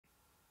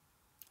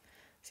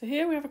So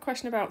here we have a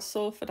question about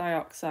sulfur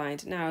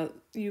dioxide. Now,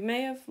 you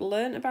may have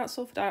learnt about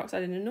sulfur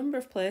dioxide in a number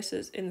of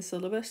places in the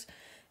syllabus.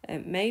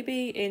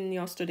 Maybe in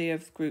your study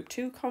of group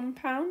 2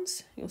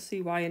 compounds, you'll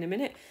see why in a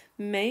minute.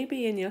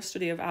 Maybe in your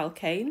study of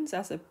alkanes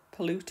as a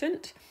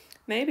pollutant.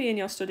 Maybe in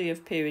your study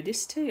of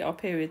periodicity or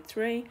period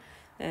 3,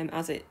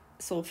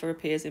 sulfur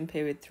appears in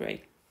period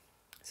 3.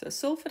 So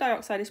sulfur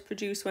dioxide is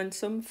produced when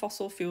some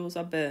fossil fuels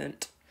are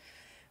burnt.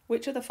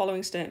 Which of the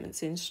following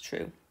statements is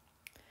true?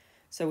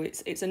 So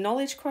it's a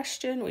knowledge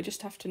question, we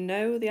just have to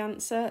know the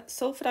answer.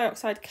 Sulfur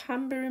dioxide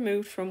can be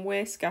removed from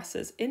waste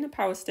gases in a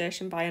power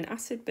station by an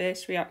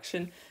acid-base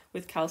reaction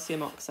with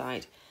calcium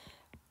oxide.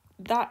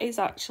 That is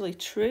actually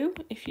true.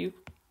 If you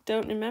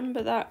don't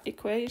remember that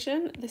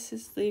equation, this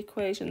is the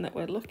equation that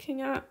we're looking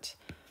at.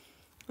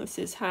 This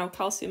is how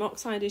calcium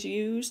oxide is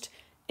used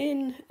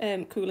in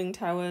cooling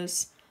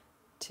towers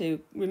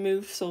to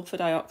remove sulfur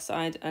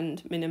dioxide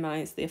and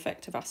minimise the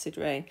effect of acid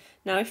rain.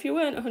 Now, if you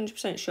weren't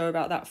 100% sure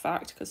about that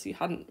fact because you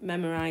hadn't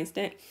memorised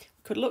it,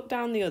 you could look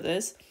down the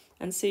others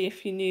and see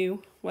if you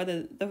knew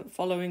whether the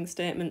following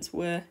statements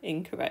were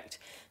incorrect.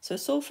 So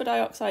sulfur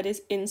dioxide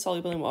is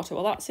insoluble in water.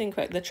 Well, that's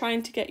incorrect. They're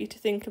trying to get you to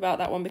think about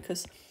that one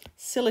because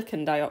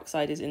silicon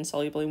dioxide is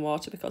insoluble in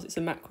water because it's a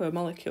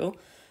macromolecule.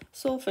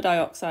 Sulfur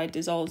dioxide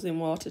dissolves in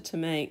water to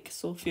make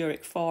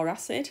sulfuric 4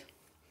 acid.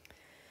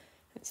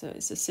 So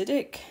it's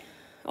acidic.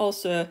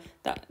 Also,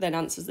 that then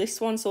answers this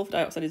one. Sulfur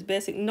dioxide is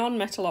basic.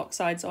 Non-metal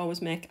oxides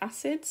always make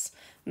acids.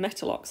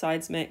 Metal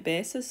oxides make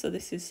bases. So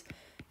this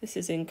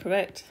is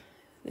incorrect.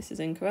 This is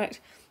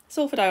incorrect.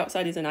 Sulfur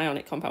dioxide is an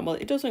ionic compound. Well,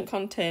 it doesn't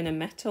contain a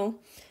metal,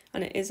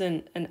 and it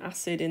isn't an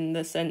acid in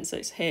the sense that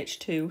it's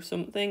H2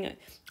 something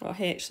or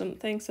H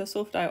something. So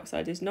sulfur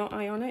dioxide is not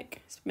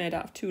ionic. It's made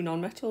out of 2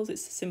 non-metals.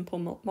 It's a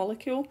simple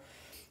molecule,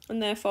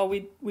 and therefore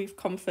we've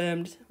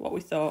confirmed what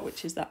we thought,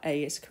 which is that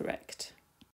A is correct.